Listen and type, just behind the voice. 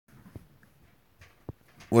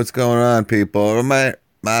What's going on, people? Hello.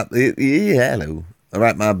 All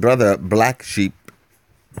right, my brother Black Sheep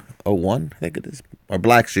 01, I think it is, or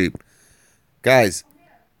Black Sheep. Guys,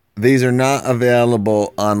 these are not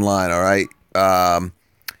available online. All right. I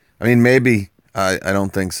mean, maybe I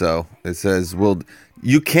don't think so. It says, well,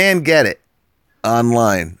 you can get it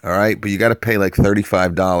online. All right, but you got to pay like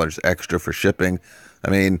 $35 extra for shipping. I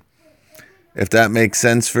mean, if that makes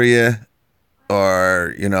sense for you,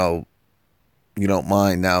 or you don't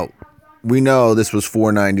mind. Now, we know this was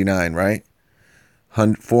 $4.99, right?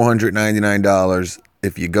 $499.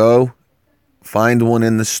 If you go, find one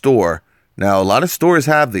in the store. Now, a lot of stores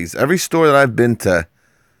have these. Every store that I've been to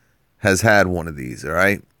has had one of these, all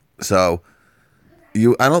right? So,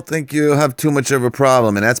 I don't think you have too much of a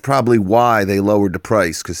problem, and that's probably why they lowered the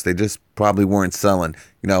price, because they just probably weren't selling.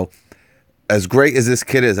 As great as this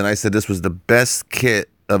kit is, and I said this was the best kit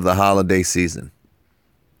of the holiday season.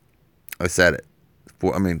 I said it.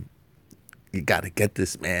 You got to get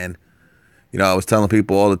this, man. I was telling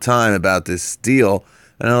people all the time about this deal,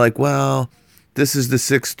 and they're like, well, this is the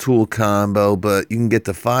 6-tool combo, but you can get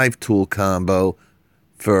the 5-tool combo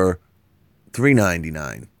for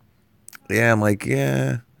 $3.99. Yeah, I'm like,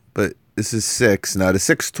 yeah, but this is 6. Now, the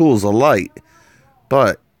 6 tools are light,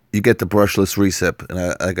 but you get the brushless recip.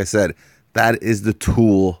 And like I said, that is the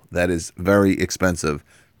tool that is very expensive.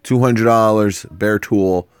 $200 bare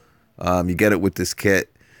tool. You get it with this kit.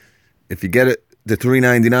 If you get it, the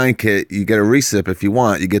 $3.99 kit, you get a recip if you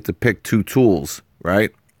want. You get to pick 2 tools, right?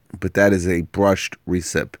 But that is a brushed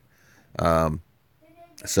recip.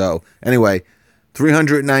 So anyway,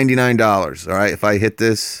 $399. All right, if I hit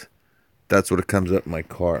this, that's what it comes up in my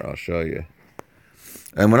cart. I'll show you.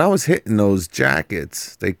 And when I was hitting those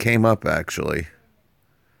jackets, they came up actually.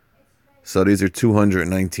 So these are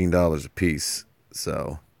 $219 a piece.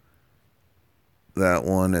 So that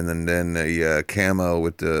one, and then the camo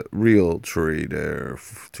with the real tree there,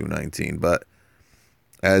 $219. But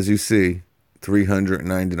as you see,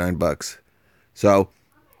 $399. So,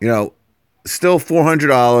 still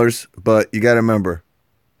 $400, but you got to remember,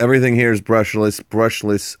 everything here is brushless.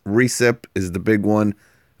 Brushless recip is the big one.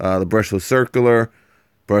 The brushless circular,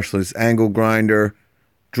 brushless angle grinder,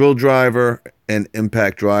 drill driver, and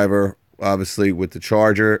impact driver, obviously with the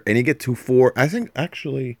charger. And you get 4. I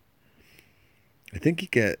think you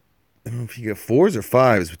get, I don't know if you get 4s or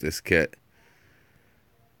 5s with this kit.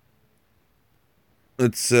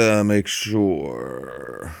 Let's make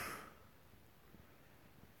sure.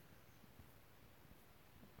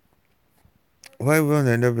 Why won't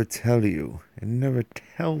I never tell you? It never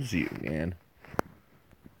tells you, man.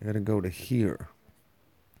 I gotta go to here.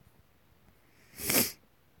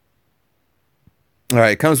 All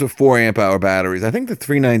right, it comes with 4 amp hour batteries. I think the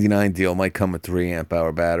 $3.99 deal might come with 3 amp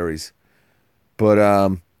hour batteries. But,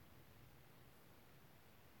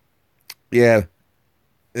 yeah,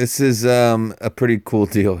 this is a pretty cool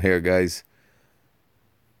deal here, guys.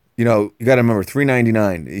 You got to remember,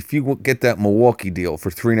 $3.99. If you get that Milwaukee deal for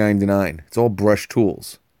 $3.99, it's all brush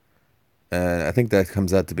tools. And I think that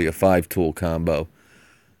comes out to be a 5-tool combo.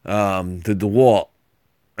 The DeWalt,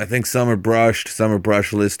 I think some are brushed, some are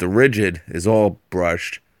brushless. The Rigid is all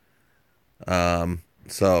brushed.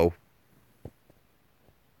 So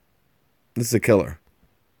this is a killer.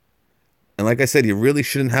 And like I said, you really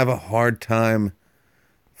shouldn't have a hard time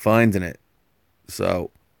finding it.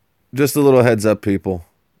 So just a little heads up, people.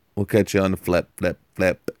 We'll catch you on the flip.